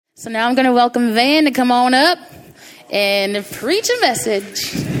So now I'm going to welcome Van to come on up and preach a message.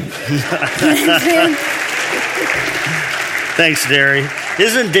 Thanks, Derry.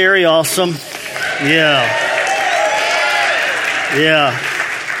 Isn't Derry awesome? Yeah.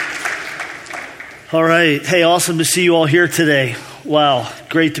 All right. Hey, awesome to see you all here today. Wow.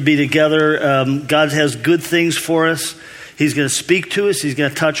 Great to be together. God has good things for us. He's going to speak to us. He's going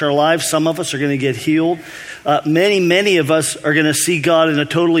to touch our lives. Some of us are going to get healed. Many of us are going to see God in a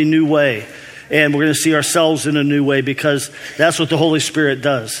totally new way. And we're going to see ourselves in a new way because that's what the Holy Spirit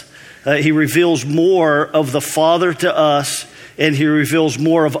does. He reveals more of the Father to us, and He reveals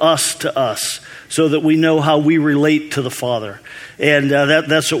more of us to us so that we know how we relate to the Father. And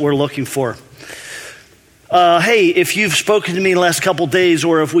that's what we're looking for. Hey, if you've spoken to me in the last couple days,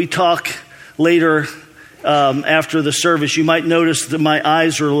 or if we talk later after the service, you might notice that my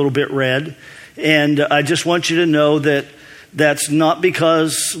eyes are a little bit red. And I just want you to know that that's not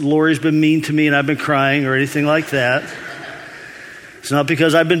because Lori's been mean to me and I've been crying or anything like that. It's not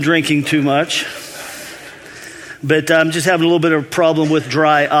because I've been drinking too much. But I'm just having a little bit of a problem with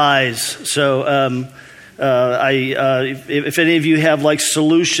dry eyes. So if any of you have like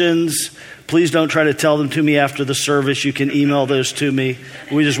solutions, please don't try to tell them to me after the service. You can email those to me.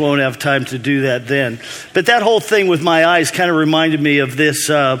 We just won't have time to do that then. But that whole thing with my eyes kind of reminded me of this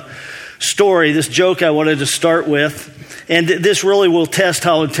story, this joke I wanted to start with. And this really will test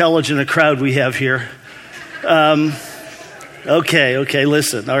how intelligent a crowd we have here. Okay,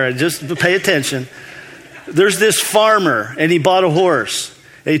 listen. All right, just pay attention. There's this farmer, and he bought a horse.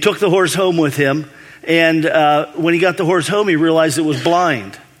 And he took the horse home with him. And when he got the horse home, he realized it was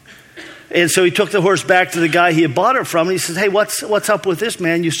blind. And so he took the horse back to the guy he had bought it from. And he says, "Hey, what's up with this,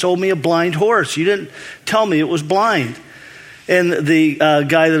 man? You sold me a blind horse. You didn't tell me it was blind." And the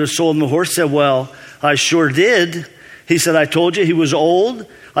guy that had sold him the horse said, "Well, I sure did." He said, "I told you he was old.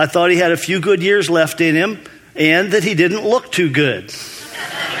 I thought he had a few good years left in him and that he didn't look too good."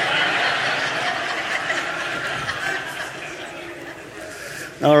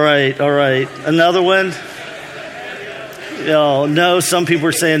 All right. Another one? Oh, no, some people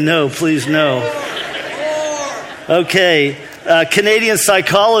are saying no, please no. Okay, a Canadian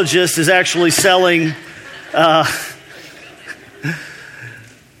psychologist is actually selling... A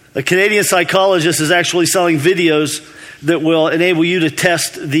Canadian psychologist is actually selling videos that will enable you to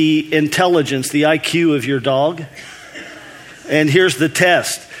test the intelligence, the IQ of your dog. And here's the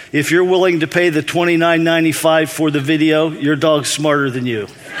test. If you're willing to pay the $29.95 for the video, your dog's smarter than you.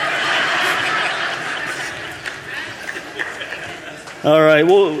 All right,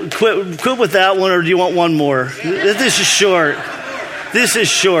 well, quit with that one, or do you want one more? This is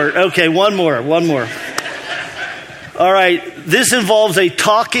short. Okay, one more. All right, this involves a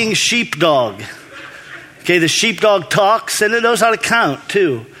talking sheepdog. Okay, the sheepdog talks, and it knows how to count,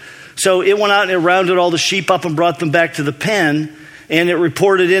 too. So it went out and it rounded all the sheep up and brought them back to the pen, and it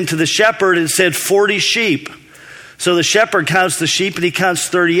reported into the shepherd and said 40 sheep. So the shepherd counts the sheep, and he counts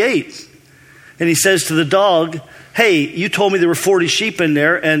 38. And he says to the dog, "Hey, you told me there were 40 sheep in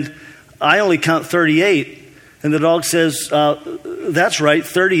there, and I only count 38. And the dog says, "That's right,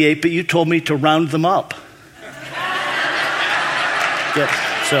 38, but you told me to round them up." Yep.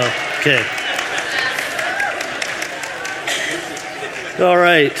 So, okay. All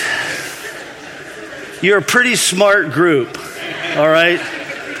right. You're a pretty smart group. All right?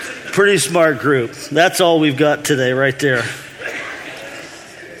 Pretty smart group. That's all we've got today right there.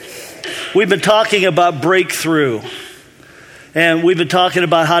 We've been talking about breakthrough. And we've been talking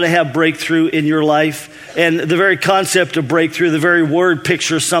about how to have breakthrough in your life. And the very concept of breakthrough, the very word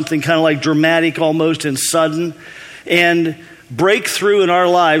pictures something kind of like dramatic almost and sudden. And breakthrough in our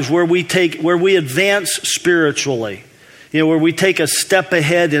lives where we advance spiritually, where we take a step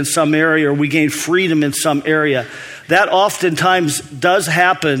ahead in some area or we gain freedom in some area, that oftentimes does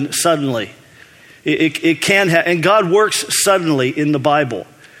happen suddenly. It can happen, and God works suddenly in the Bible.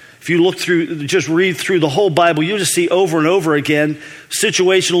 If you read through the whole Bible, you'll just see over and over again,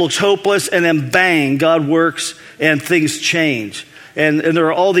 situation looks hopeless, and then bang, God works and things change. And there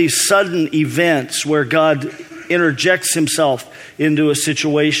are all these sudden events where God interjects himself into a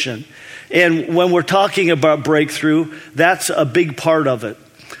situation. And when we're talking about breakthrough, that's a big part of it.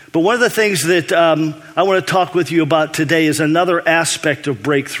 But one of the things that I want to talk with you about today is another aspect of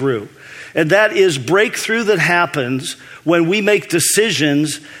breakthrough. And that is breakthrough that happens when we make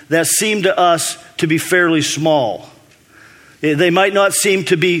decisions that seem to us to be fairly small. They might not seem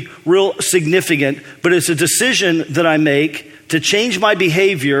to be real significant, but it's a decision that I make to change my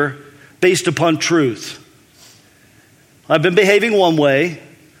behavior based upon truth. I've been behaving one way.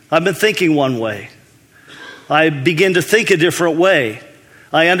 I've been thinking one way. I begin to think a different way.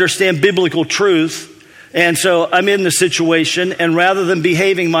 I understand biblical truth. And so I'm in the situation, and rather than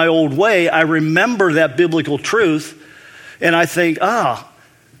behaving my old way, I remember that biblical truth, and I think, I'm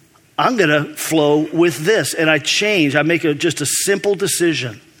going to flow with this. And I change. I make just a simple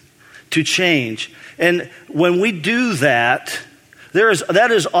decision to change. And when we do that,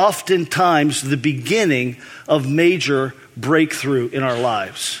 that is oftentimes the beginning of major breakthrough in our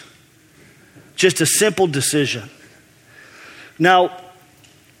lives. Just a simple decision. Now,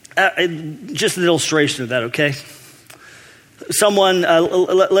 just an illustration of that, okay? Someone,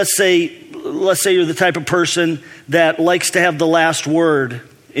 let's say you're the type of person that likes to have the last word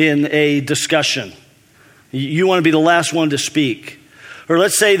in a discussion. You want to be the last one to speak. Or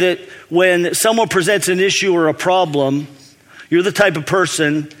let's say that when someone presents an issue or a problem, you're the type of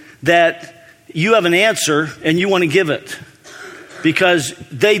person that you have an answer and you want to give it because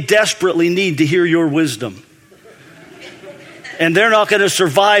they desperately need to hear your wisdom. And they're not going to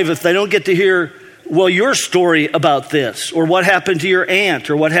survive if they don't get to hear, your story about this, or what happened to your aunt,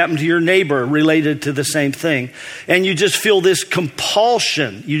 or what happened to your neighbor related to the same thing. And you just feel this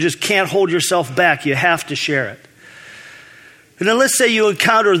compulsion. You just can't hold yourself back. You have to share it. And then let's say you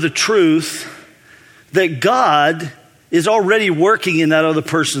encounter the truth that God is already working in that other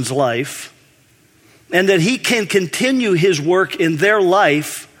person's life, and that he can continue his work in their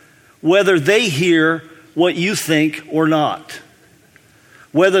life whether they hear what you think or not.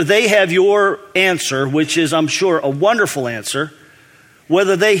 Whether they have your answer, which is, I'm sure, a wonderful answer,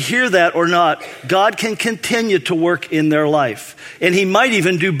 whether they hear that or not, God can continue to work in their life. And he might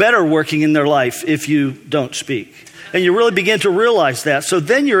even do better working in their life if you don't speak. And you really begin to realize that. So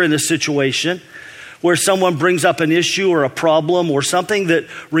then you're in a situation where someone brings up an issue or a problem or something that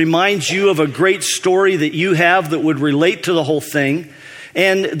reminds you of a great story that you have that would relate to the whole thing.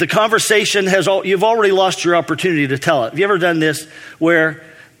 And the conversation you've already lost your opportunity to tell it. Have you ever done this where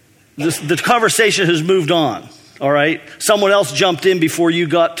the conversation has moved on, all right? Someone else jumped in before you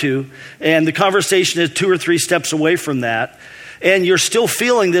got to, and the conversation is 2 or 3 steps away from that. And you're still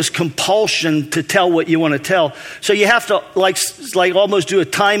feeling this compulsion to tell what you want to tell. So you have to like almost do a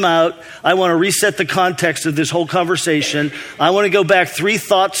timeout. I want to reset the context of this whole conversation. I want to go back 3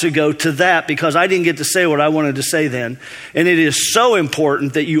 thoughts ago to that because I didn't get to say what I wanted to say then. And it is so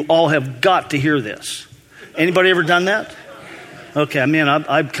important that you all have got to hear this. Anybody ever done that? Okay, man,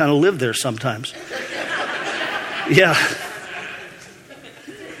 I kind of live there sometimes. Yeah.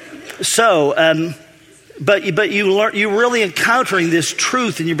 So, But you're really encountering this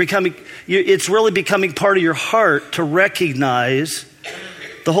truth, and it's really becoming part of your heart to recognize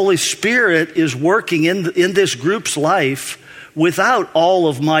the Holy Spirit is working in this group's life without all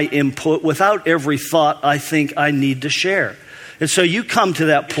of my input, without every thought I think I need to share. And so you come to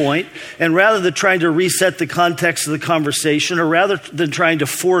that point, and rather than trying to reset the context of the conversation, or rather than trying to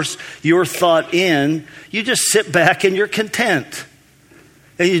force your thought in, you just sit back and you're content.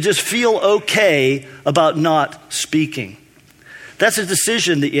 And you just feel okay about not speaking. That's a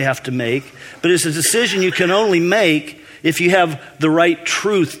decision that you have to make, but it's a decision you can only make if you have the right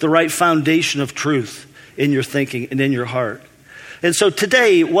truth, the right foundation of truth in your thinking and in your heart. And so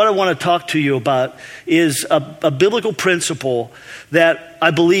today, what I want to talk to you about is a biblical principle that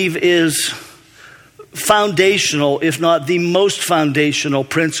I believe is foundational, if not the most foundational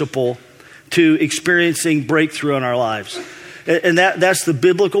principle to experiencing breakthrough in our lives. And that's the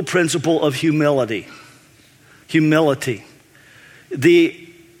biblical principle of humility. Humility. The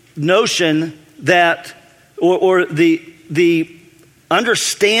notion that, or the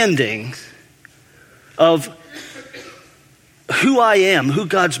understanding of who I am, who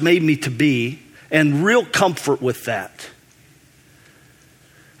God's made me to be, and real comfort with that.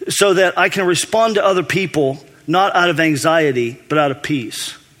 So that I can respond to other people, not out of anxiety, but out of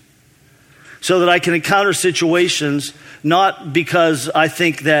peace. So that I can encounter situations not because I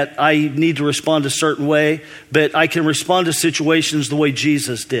think that I need to respond a certain way, but I can respond to situations the way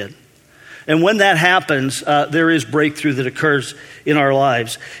Jesus did. And when that happens, there is breakthrough that occurs in our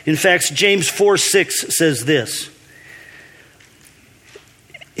lives. In fact, James 4:6 says this.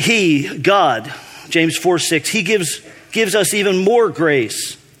 God, James 4:6, he gives us even more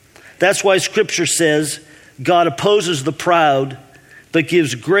grace. That's why Scripture says, God opposes the proud, but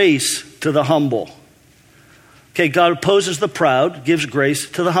gives grace to the humble. Okay, God opposes the proud, gives grace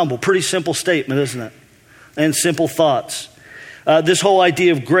to the humble. Pretty simple statement, isn't it? And simple thoughts. This whole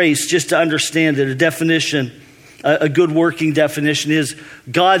idea of grace, just to understand it, a definition, a good working definition is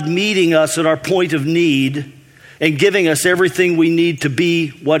God meeting us at our point of need and giving us everything we need to be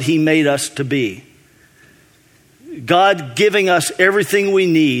what he made us to be. God giving us everything we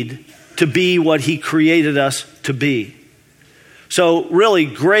need to be what he created us to be. So really,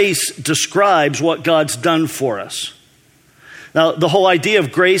 grace describes what God's done for us. Now, the whole idea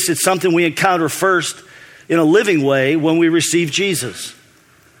of grace, it's something we encounter first in a living way when we receive Jesus.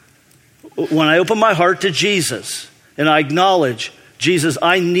 When I open my heart to Jesus and I acknowledge, Jesus,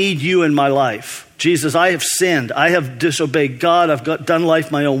 I need you in my life. Jesus, I have sinned. I have disobeyed God. I've done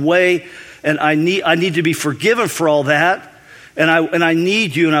life my own way. And I need to be forgiven for all that. And I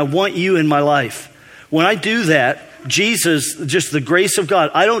need you and I want you in my life. When I do that, Jesus, just the grace of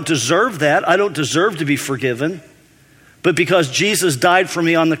God, I don't deserve that. I don't deserve to be forgiven. But because Jesus died for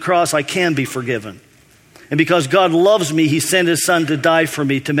me on the cross, I can be forgiven. And because God loves me, he sent his son to die for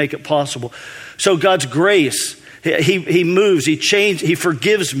me to make it possible. So God's grace, he moves, he changes, he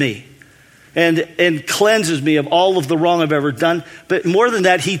forgives me and cleanses me of all of the wrong I've ever done. But more than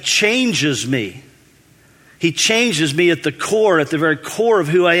that, he changes me. He changes me at the very core of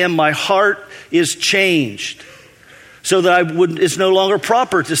who I am. My heart is changed so that it's no longer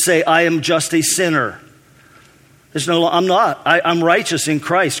proper to say I am just a sinner. I'm not. I'm righteous in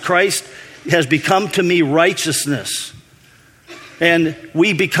Christ. Christ has become to me righteousness. And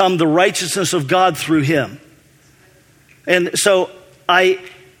we become the righteousness of God through him. And so I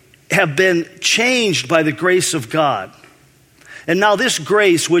have been changed by the grace of God. And now this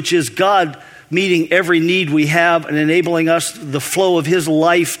grace, which is God meeting every need we have and enabling us the flow of his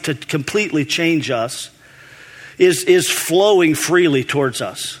life to completely change us, is flowing freely towards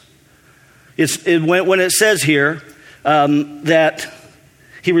us. When it says here that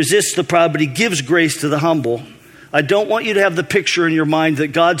he resists the proud, but he gives grace to the humble, I don't want you to have the picture in your mind that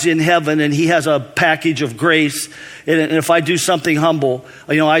God's in heaven and he has a package of grace. And if I do something humble,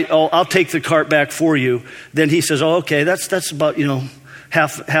 I'll take the cart back for you. Then he says, oh, okay, that's about,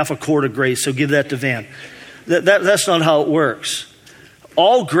 half a quart of grace. So give that to Van. That's not how it works.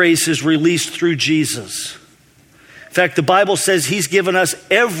 All grace is released through Jesus. In fact, the Bible says he's given us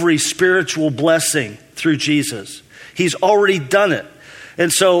every spiritual blessing through Jesus. He's already done it.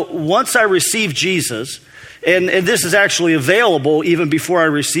 And so once I receive Jesus, and this is actually available even before I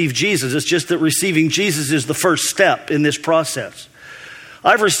receive Jesus. It's just that receiving Jesus is the first step in this process.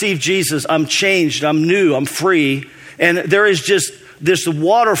 I've received Jesus. I'm changed. I'm new. I'm free. And there is just this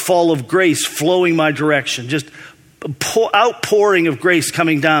waterfall of grace flowing my direction, just outpouring of grace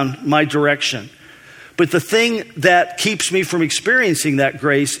coming down my direction. But the thing that keeps me from experiencing that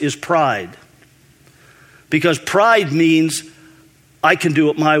grace is pride. Because pride means I can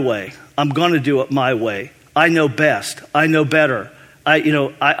do it my way. I'm going to do it my way. I know best. I know better.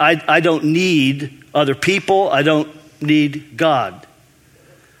 I don't need other people. I don't need God.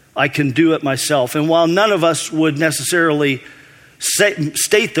 I can do it myself. And while none of us would necessarily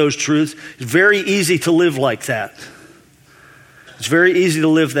state those truths, it's very easy to live like that. It's very easy to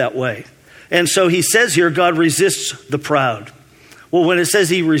live that way. And so he says here, God resists the proud. Well, when it says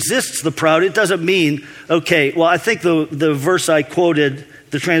he resists the proud, it doesn't mean, okay, well, I think the verse I quoted,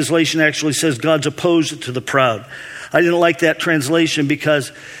 the translation actually says God's opposed to the proud. I didn't like that translation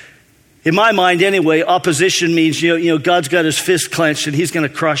because in my mind anyway, opposition means, God's got his fist clenched and he's going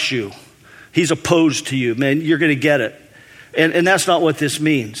to crush you. He's opposed to you, man. You're going to get it. And that's not what this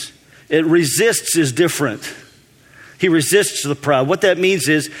means. It resists is different. He resists the proud. What that means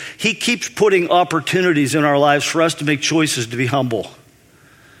is he keeps putting opportunities in our lives for us to make choices to be humble.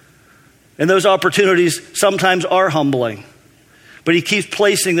 And those opportunities sometimes are humbling. But he keeps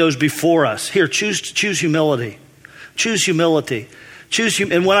placing those before us. Here, choose humility. Choose humility.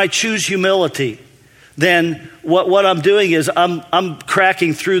 And when I choose humility, then what I'm doing is I'm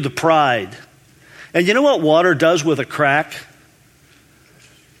cracking through the pride. And you know what water does with a crack?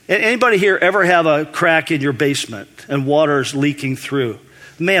 Anybody here ever have a crack in your basement and water's leaking through?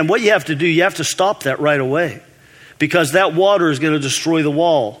 Man, what you have to do, you have to stop that right away. Because that water is going to destroy the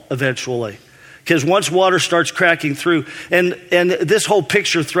wall eventually. Because once water starts cracking through, and this whole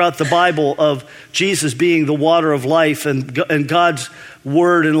picture throughout the Bible of Jesus being the water of life and God's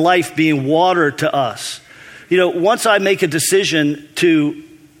word and life being water to us. Once I make a decision to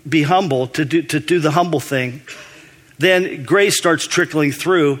be humble, to do the humble thing, then grace starts trickling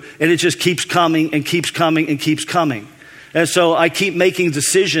through and it just keeps coming and keeps coming and keeps coming. And so I keep making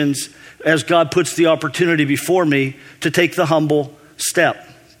decisions as God puts the opportunity before me to take the humble step.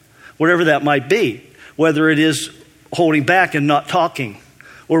 Whatever that might be, whether it is holding back and not talking,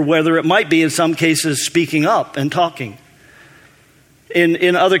 or whether it might be in some cases speaking up and talking.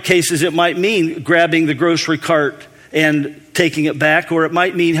 In other cases, it might mean grabbing the grocery cart and taking it back, or it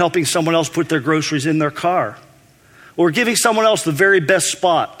might mean helping someone else put their groceries in their car, or giving someone else the very best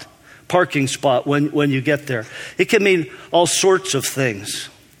parking spot when you get there. It can mean all sorts of things.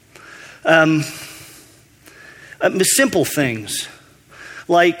 Simple things.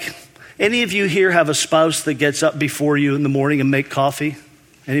 Like, any of you here have a spouse that gets up before you in the morning and make coffee?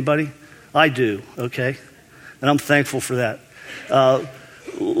 Anybody? I do, okay? And I'm thankful for that.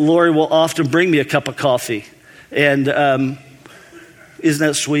 Lori will often bring me a cup of coffee. And isn't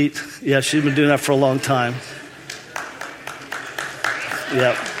that sweet? Yeah, she's been doing that for a long time.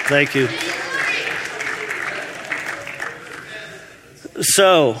 Yeah, thank you.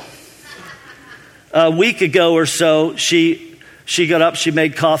 So, a week ago or so, she got up, she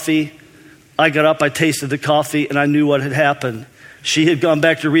made coffee. I got up, I tasted the coffee, and I knew what had happened. She had gone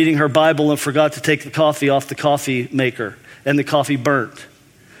back to reading her Bible and forgot to take the coffee off the coffee maker, and the coffee burnt.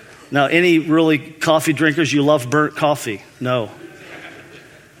 Now, any really coffee drinkers, you love burnt coffee? No.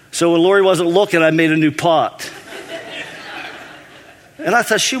 So when Lori wasn't looking, I made a new pot. And I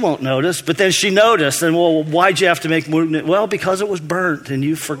thought she won't notice, but then she noticed. And well, why'd you have to make movement? Well, because it was burnt and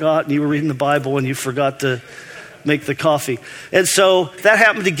you forgot, and you were reading the Bible and you forgot to make the coffee. And so that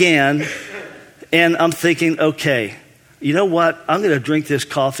happened again. And I'm thinking, okay, you know what? I'm going to drink this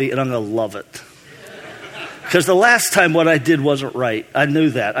coffee and I'm going to love it. Because the last time what I did wasn't right. I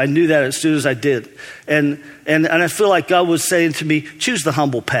knew that. I knew that as soon as I did. And I feel like God was saying to me, choose the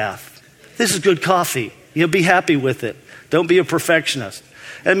humble path. This is good coffee. Be happy with it. Don't be a perfectionist.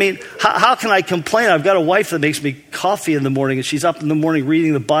 I mean, how can I complain? I've got a wife that makes me coffee in the morning, and she's up in the morning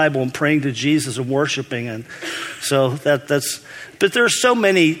reading the Bible and praying to Jesus and worshiping. And so that's, but there are so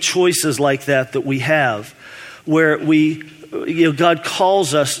many choices like that we have where God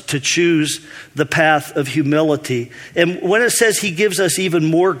calls us to choose the path of humility. And when it says he gives us even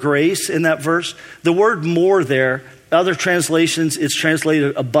more grace in that verse, the word more there, other translations, it's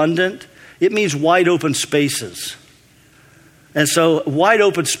translated abundant. It means wide open spaces. And so wide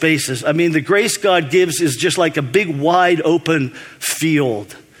open spaces, I mean, the grace God gives is just like a big wide open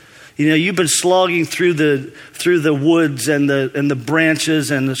field. You've been slogging through the woods and the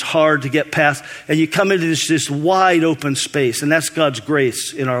branches, and it's hard to get past. And you come into this wide open space, and that's God's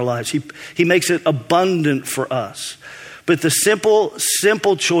grace in our lives. He makes it abundant for us. But the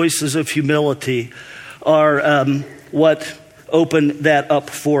simple choices of humility are what open that up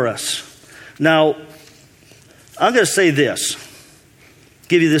for us. Now, I'm going to say this,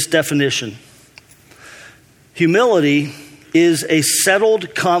 give you this definition. Humility is a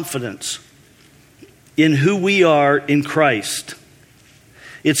settled confidence in who we are in Christ.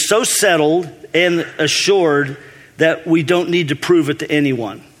 It's so settled and assured that we don't need to prove it to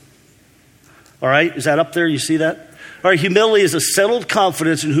anyone. All right, is that up there? You see that? All right, humility is a settled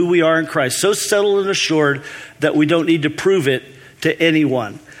confidence in who we are in Christ. So settled and assured that we don't need to prove it to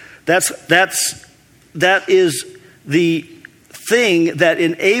anyone. That is the thing that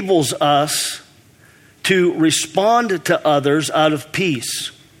enables us to respond to others out of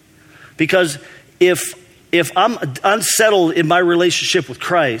peace. Because if I'm unsettled in my relationship with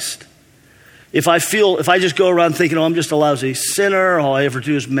Christ, if I just go around thinking, I'm just a lousy sinner, all I ever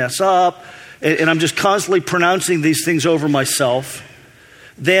do is mess up, and I'm just constantly pronouncing these things over myself,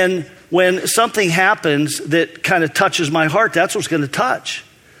 then when something happens that kind of touches my heart, that's what's going to touch.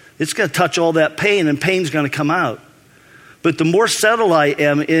 It's going to touch all that pain, and pain's going to come out. But the more settled I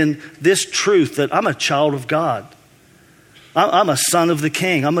am in this truth that I'm a child of God, I'm a son of the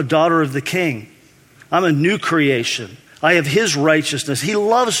King, I'm a daughter of the King, I'm a new creation, I have his righteousness, he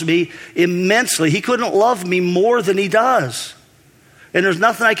loves me immensely. He couldn't love me more than he does. And there's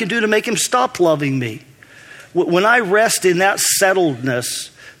nothing I can do to make him stop loving me. When I rest in that settledness,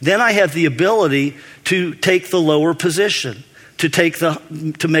 then I have the ability to take the lower position. To make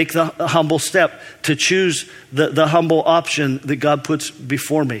the humble step, to choose the humble option that God puts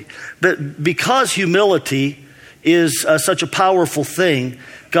before me. But because humility is such a powerful thing,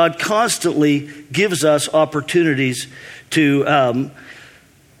 God constantly gives us opportunities to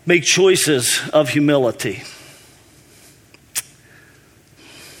make choices of humility.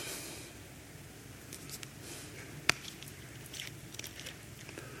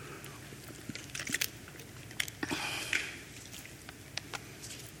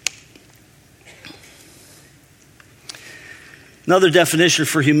 Another definition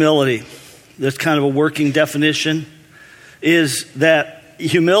for humility, that's kind of a working definition, is that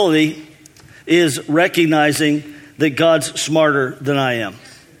humility is recognizing that God's smarter than I am.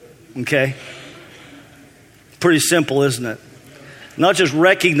 Okay? Pretty simple, isn't it? Not just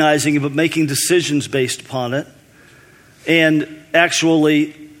recognizing it, but making decisions based upon it, and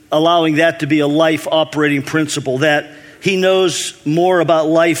actually allowing that to be a life operating principle, that he knows more about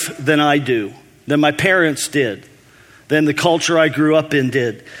life than I do, than my parents did, than the culture I grew up in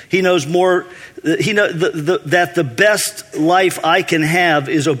did. He knows more. He knows that the best life I can have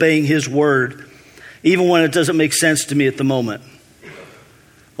is obeying his word. even when it doesn't make sense to me at the moment.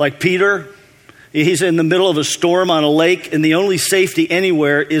 Like Peter, he's in the middle of a storm on a lake, and the only safety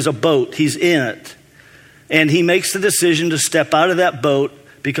anywhere is a boat. He's in it. And he makes the decision to step out of that boat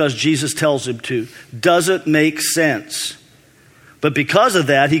because Jesus tells him to. Doesn't make sense. But because of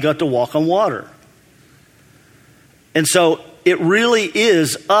that, he got to walk on water. And so it really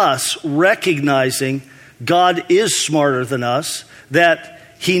is us recognizing God is smarter than us, that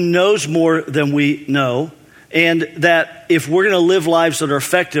he knows more than we know, and that if we're going to live lives that are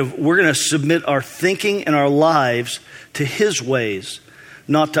effective, we're going to submit our thinking and our lives to his ways,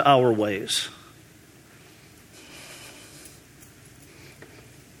 not to our ways.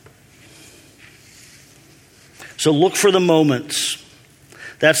 So look for the moments.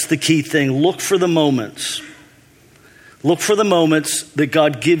 That's the key thing. Look for the moments. Look for the moments that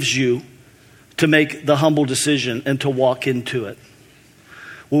God gives you to make the humble decision and to walk into it.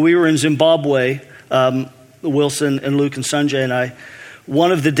 When we were in Zimbabwe, Wilson and Luke and Sanjay and I,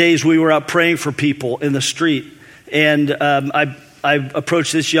 one of the days we were out praying for people in the street, and I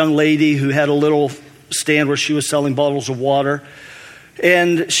approached this young lady who had a little stand where she was selling bottles of water.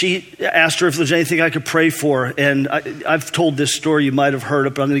 And she asked her if there's anything I could pray for. And I've told this story, you might have heard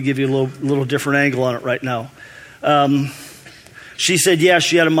it, but I'm going to give you a little different angle on it right now. She said, yeah,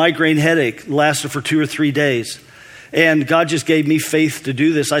 she had a migraine headache, lasted for 2 or 3 days. And God just gave me faith to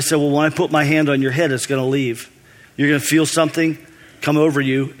do this. I said, well, when I put my hand on your head, it's going to leave. You're going to feel something come over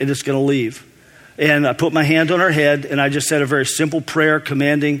you, and it's going to leave. And I put my hand on her head, and I just said a very simple prayer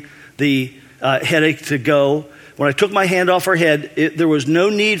commanding the headache to go. When I took my hand off her head, there was no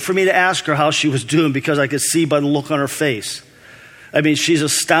need for me to ask her how she was doing because I could see by the look on her face. I mean, she's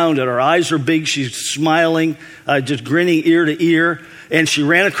astounded. Her eyes are big. She's smiling, just grinning ear to ear. And she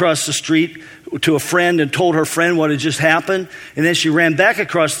ran across the street to a friend and told her friend what had just happened. And then she ran back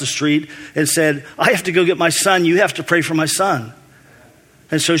across the street and said, I have to go get my son. You have to pray for my son.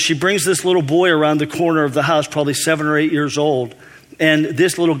 And so she brings this little boy around the corner of the house, probably 7 or 8 years old. And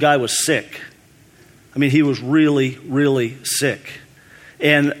this little guy was sick. I mean, he was really, really sick.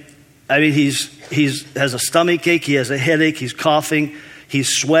 And I mean, he has a stomach ache, he has a headache, he's coughing, he's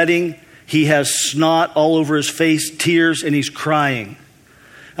sweating, he has snot all over his face, tears, and he's crying.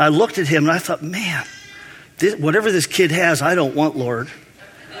 I looked at him and I thought, man, whatever this kid has, I don't want, Lord.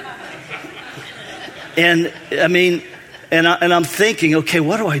 And I mean, and I'm thinking, okay,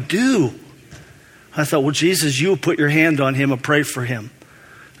 what do I do? I thought, well, Jesus, you put your hand on him and pray for him.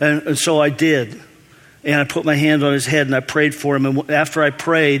 And so I did. And I put my hand on his head and I prayed for him. And after I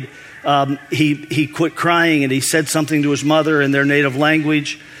prayed, he quit crying and he said something to his mother in their native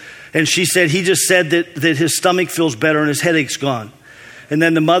language. And she said, he just said that his stomach feels better and his headache's gone. And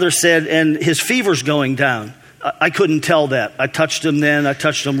then the mother said, and his fever's going down. I couldn't tell that. I touched him then, I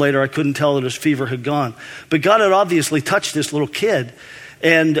touched him later. I couldn't tell that his fever had gone. But God had obviously touched this little kid.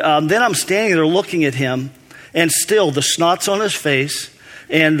 And then I'm standing there looking at him, and still the snot's on his face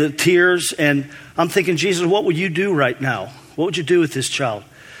and the tears, and I'm thinking, Jesus, what would you do right now? What would you do with this child?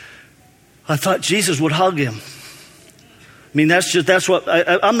 I thought Jesus would hug him. I mean, that's what,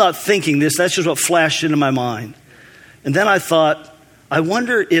 I'm not thinking this, that's just what flashed into my mind. And then I thought, I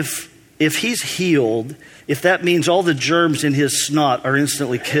wonder if he's healed, if that means all the germs in his snot are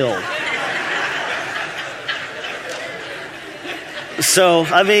instantly killed. So,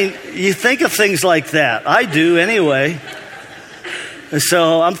 I mean, you think of things like that. I do anyway. And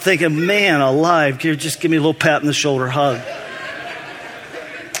so I'm thinking, man alive, just give me a little pat on the shoulder hug.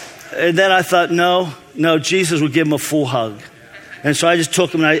 And then I thought, no, Jesus would give him a full hug. And so I just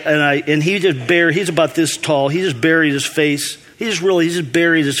took him and he just buried, he's about this tall, he just buried his face. He just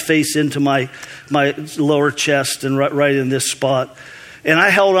buried his face into my lower chest and right in this spot. And I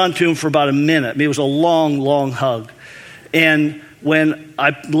held on to him for about a minute. I mean, it was a long, long hug. And when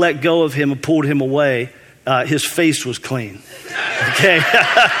I let go of him and pulled him away, his face was clean. Okay.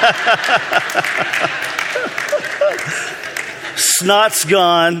 Snot's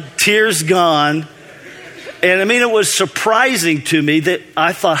gone, tears gone. And I mean, it was surprising to me that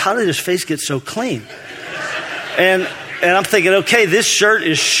I thought, how did his face get so clean? And I'm thinking, okay, this shirt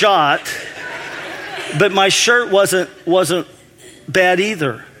is shot, but my shirt wasn't bad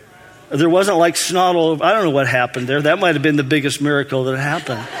either. There wasn't like snot all over. I don't know what happened there. That might have been the biggest miracle that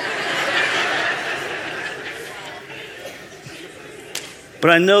happened. But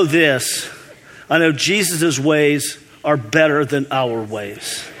I know this. I know Jesus' ways are better than our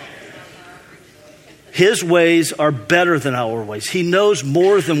ways. His ways are better than our ways. He knows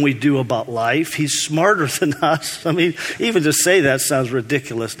more than we do about life. He's smarter than us. I mean, even to say that sounds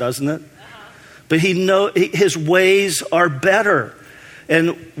ridiculous, doesn't it? But his ways are better.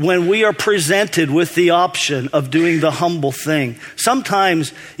 And when we are presented with the option of doing the humble thing,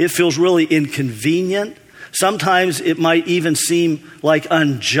 sometimes it feels really inconvenient. Sometimes it might even seem like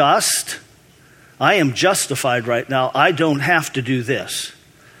unjust. I am justified right now. I don't have to do this.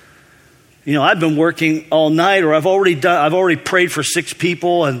 You know, I've been working all night, or I've already prayed for 6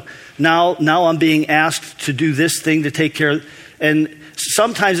 people, and now I'm being asked to do this thing to take care of. And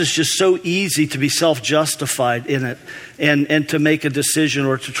sometimes it's just so easy to be self-justified in it, and to make a decision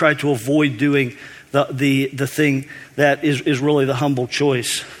or to try to avoid doing the thing that is really the humble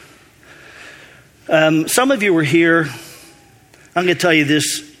choice. Some of you were here. I'm going to tell you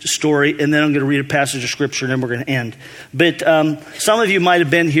this story, and then I'm going to read a passage of scripture, and then we're going to end. But some of you might have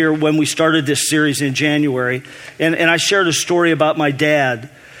been here when we started this series in January, and I shared a story about my dad,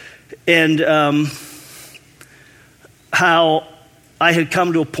 and how I had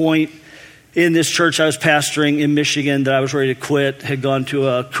come to a point in this church I was pastoring in Michigan that I was ready to quit, had gone to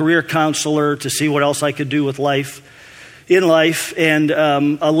a career counselor to see what else I could do with in life, and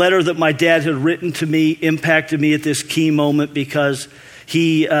a letter that my dad had written to me impacted me at this key moment, because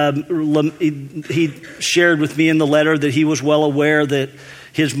he shared with me in the letter that he was well aware that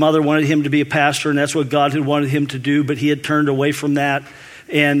his mother wanted him to be a pastor, and that's what God had wanted him to do, but he had turned away from that.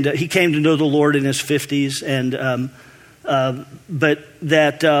 And he came to know the Lord in his 50s, and but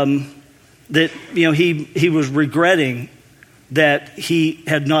that you know, he was regretting that he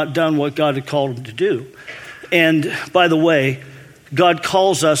had not done what God had called him to do. And by the way, God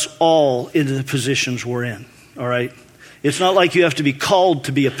calls us all into the positions we're in, all right? It's not like you have to be called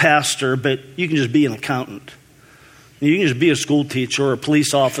to be a pastor, but you can just be an accountant. You can just be a school teacher or a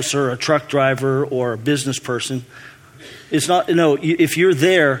police officer or a truck driver or a business person. It's not, no, if you're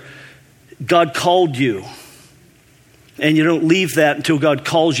there, God called you. And you don't leave that until God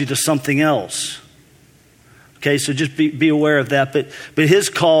calls you to something else. Okay, so just be aware of that. But his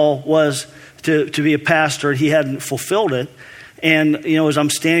call was to be a pastor, and he hadn't fulfilled it. And, you know, as I'm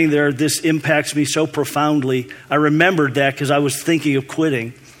standing there, this impacts me so profoundly. I remembered that because I was thinking of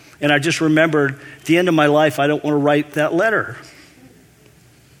quitting. And I just remembered, at the end of my life, I don't want to write that letter.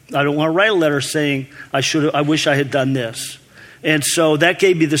 I don't want to write a letter saying, I wish I had done this. And so that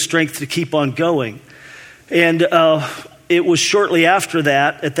gave me the strength to keep on going. And it was shortly after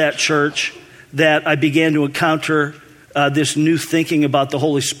that, at that church, that I began to encounter this new thinking about the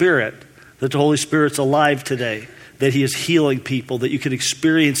Holy Spirit, that the Holy Spirit's alive today, that he is healing people, that you can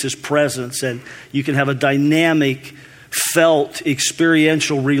experience his presence, and you can have a dynamic, felt,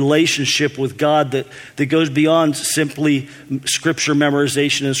 experiential relationship with God that goes beyond simply scripture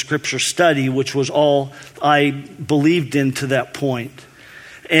memorization and scripture study, which was all I believed in to that point.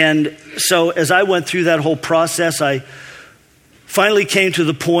 And so as I went through that whole process, I finally came to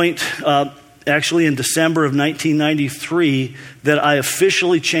the point, actually in December of 1993, that I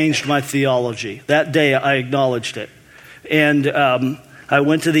officially changed my theology. That day I acknowledged it. And I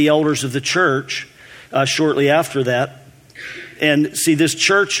went to the elders of the church shortly after that. And see, this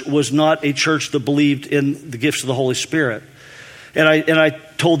church was not a church that believed in the gifts of the Holy Spirit. And I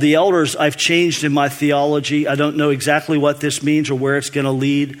told the elders, I've changed in my theology. I don't know exactly what this means or where it's going to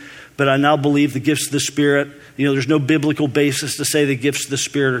lead, but I now believe the gifts of the Spirit. You know, there's no biblical basis to say the gifts of the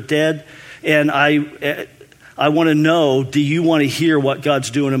Spirit are dead. And I want to know, do you want to hear what God's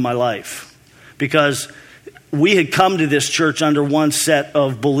doing in my life? Because we had come to this church under one set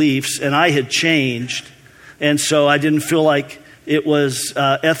of beliefs, and I had changed. And so I didn't feel like it was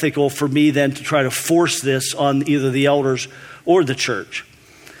ethical for me then to try to force this on either the elders or the church.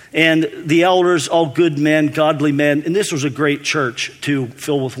 And the elders, all good men, godly men, and this was a great church too,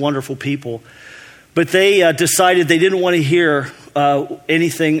 filled with wonderful people. But they decided they didn't want to hear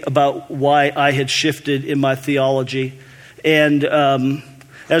anything about why I had shifted in my theology. And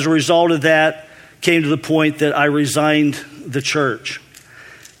as a result of that, came to the point that I resigned the church.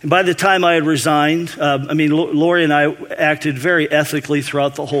 And by the time I had resigned, Lori and I acted very ethically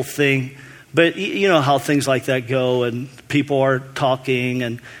throughout the whole thing. But you know how things like that go, and people are talking,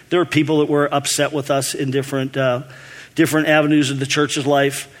 and there were people that were upset with us in different avenues of the church's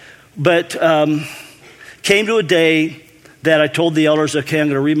life. But came to a day that I told the elders, okay, I'm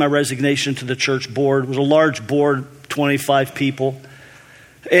going to read my resignation to the church board. It was a large board, 25 people,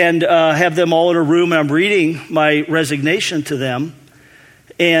 and have them all in a room, and I'm reading my resignation to them.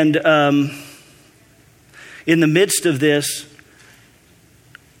 And in the midst of this,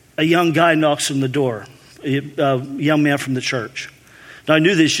 a young guy knocks on the door, a young man from the church. Now, I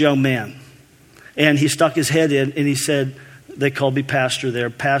knew this young man, and he stuck his head in, and he said, they called me pastor there.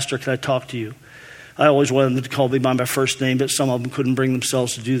 Pastor, can I talk to you? I always wanted them to call me by my first name, but some of them couldn't bring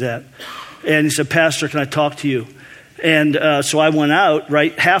themselves to do that. And he said, Pastor, can I talk to you? And so I went out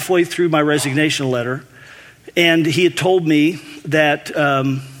right halfway through my resignation letter, and he had told me that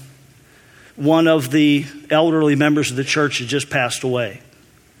one of the elderly members of the church had just passed away.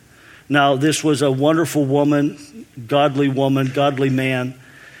 Now, this was a wonderful woman, godly man.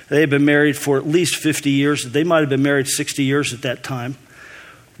 They had been married for at least 50 years. They might have been married 60 years at that time.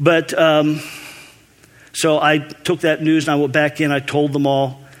 But so I took that news and I went back in. I told them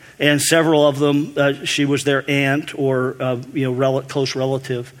all. And several of them, she was their aunt or close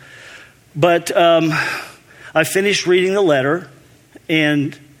relative. But I finished reading the letter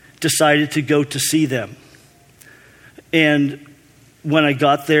and decided to go to see them. And when I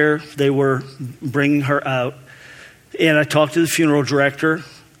got there, they were bringing her out. And I talked to the funeral director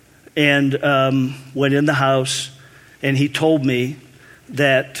and went in the house. And he told me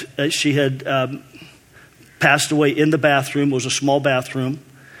that she had passed away in the bathroom. It was a small bathroom.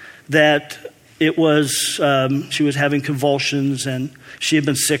 That it was, she was having convulsions and she had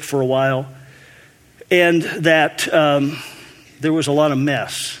been sick for a while. And that there was a lot of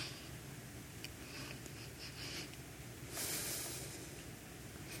mess.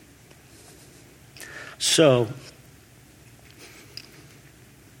 So,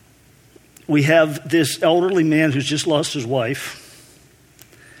 we have this elderly man who's just lost his wife,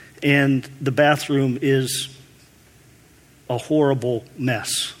 and the bathroom is a horrible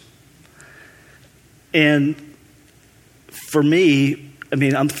mess. And for me, I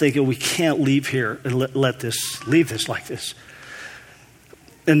mean, I'm thinking we can't leave here and leave this like this.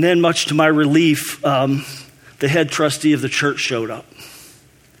 And then, much to my relief, the head trustee of the church showed up.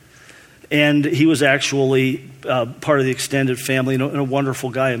 And he was actually part of the extended family and a wonderful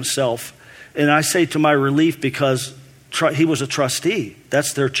guy himself. And I say to my relief because he was a trustee.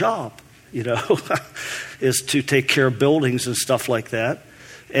 That's their job, is to take care of buildings and stuff like that.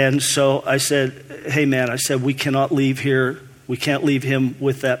 And so I said, hey, man, we cannot leave here. We can't leave him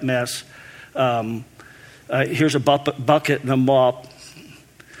with that mess. Here's a bucket and a mop.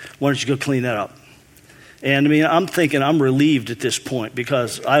 Why don't you go clean that up? And I mean, I'm thinking I'm relieved at this point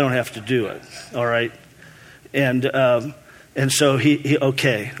because I don't have to do it. All right. And so he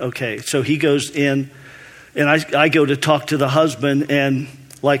okay. So he goes in and I go to talk to the husband, and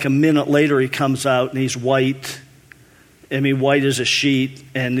like a minute later he comes out and he's white. I mean, white as a sheet,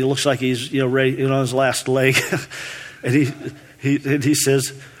 and he looks like he's ready on his last leg. And he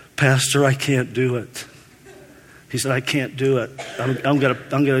says, "Pastor, I can't do it." He said, "I can't do it. I'm gonna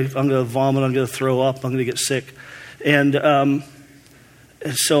vomit. I'm gonna throw up. I'm gonna get sick." And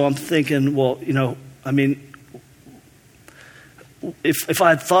so I'm thinking, well, I mean, if I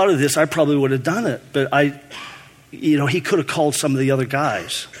had thought of this, I probably would have done it. But he could have called some of the other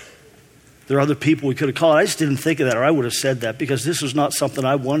guys. There are other people we could have called. I just didn't think of that, or I would have said that because this was not something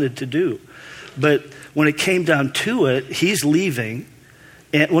I wanted to do. But when it came down to it, he's leaving.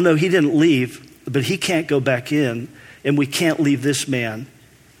 And well, no, he didn't leave. But he can't go back in, and we can't leave this man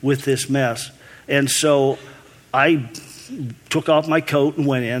with this mess. And so I took off my coat and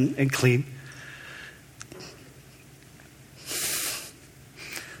went in and cleaned.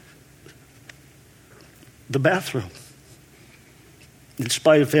 The bathroom, in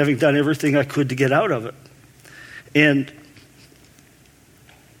spite of having done everything I could to get out of it. And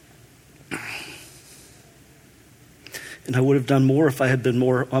I would have done more if I had been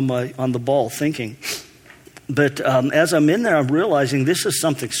more on the ball thinking. But as I'm in there, I'm realizing this is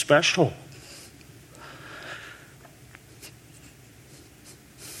something special.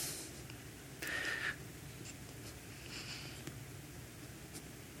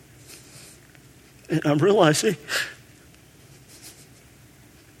 And I'm realizing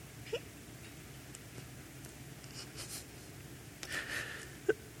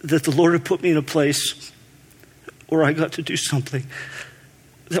that the Lord had put me in a place where I got to do something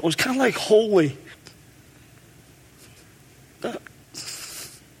that was kind of like holy.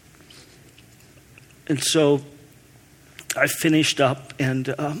 And so I finished up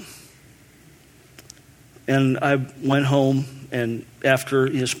and I went home, and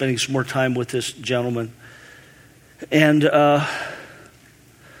after spending some more time with this gentleman, and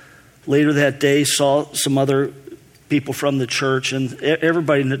later that day saw some other people from the church, and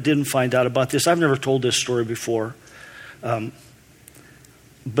everybody didn't find out about this. I've never told this story before.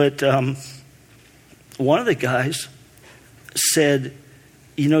 But one of the guys said,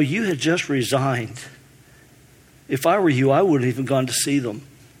 you had just resigned. If I were you, I wouldn't have even gone to see them.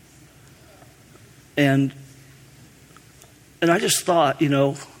 And I just thought,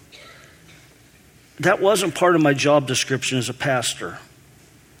 that wasn't part of my job description as a pastor.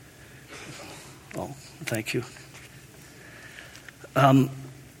 Oh, thank you.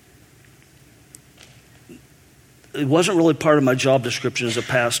 it wasn't really part of my job description as a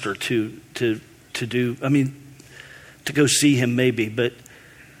pastor to do, to go see him maybe, but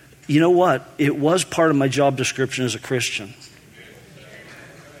you know what? It was part of my job description as a Christian.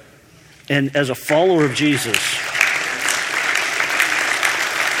 And as a follower of Jesus.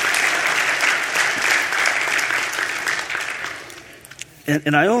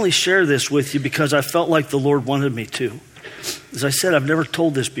 And I only share this with you because I felt like the Lord wanted me to. As I said, I've never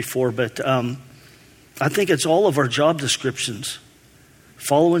told this before, but I think it's all of our job descriptions.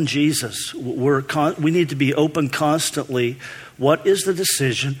 Following Jesus, we need to be open constantly. What is the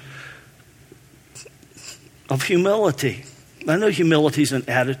decision of humility? I know humility is an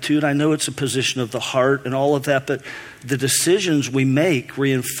attitude. I know it's a position of the heart and all of that, but the decisions we make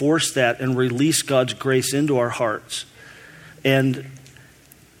reinforce that and release God's grace into our hearts. And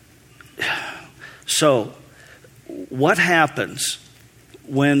so, what happens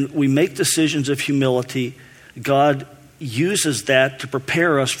when we make decisions of humility? God uses that to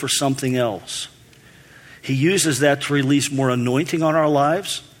prepare us for something else. He uses that to release more anointing on our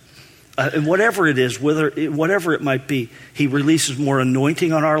lives. And whatever it is, whatever it might be, he releases more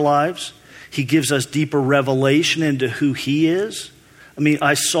anointing on our lives. He gives us deeper revelation into who he is.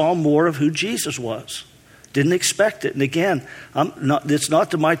 I saw more of who Jesus was. Didn't expect it. And again, it's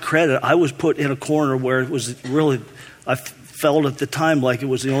not to my credit. I was put in a corner where it was really, I felt at the time like it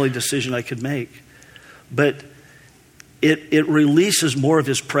was the only decision I could make. But it releases more of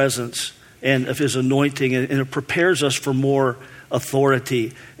his presence and of his anointing, and it prepares us for more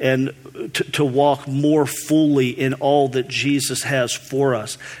authority and to walk more fully in all that Jesus has for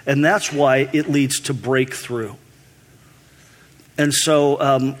us. And that's why it leads to breakthrough. And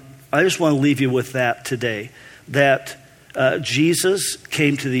so I just want to leave you with that today, that Jesus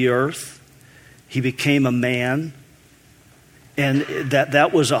came to the earth, he became a man, and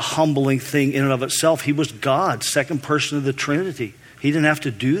that was a humbling thing in and of itself. He was God, second person of the Trinity. He didn't have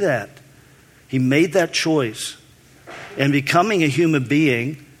to do that. He made that choice. And becoming a human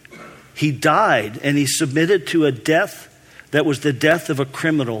being, he died and he submitted to a death that was the death of a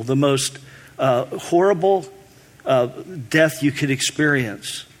criminal, the most horrible death you could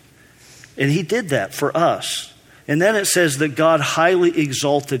experience. And he did that for us. And then it says that God highly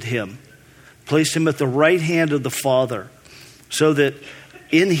exalted him, placed him at the right hand of the Father, so that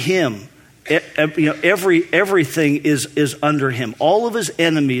in him, everything is under him. All of his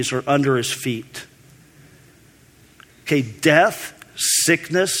enemies are under his feet. Okay, death,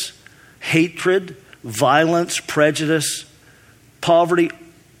 sickness, hatred, violence, prejudice, poverty,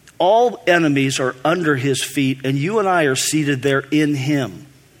 all enemies are under his feet, and you and I are seated there in him.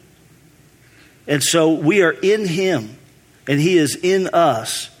 And so we are in him, and he is in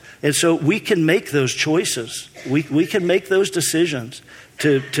us. And so we can make those choices. We can make those decisions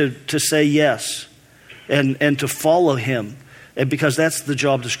to say yes and to follow him. And because that's the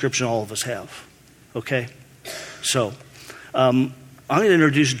job description all of us have. Okay? So I'm going to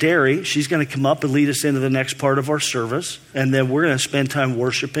introduce Derry. She's going to come up and lead us into the next part of our service. And then we're going to spend time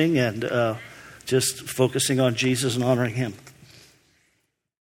worshiping and just focusing on Jesus and honoring him.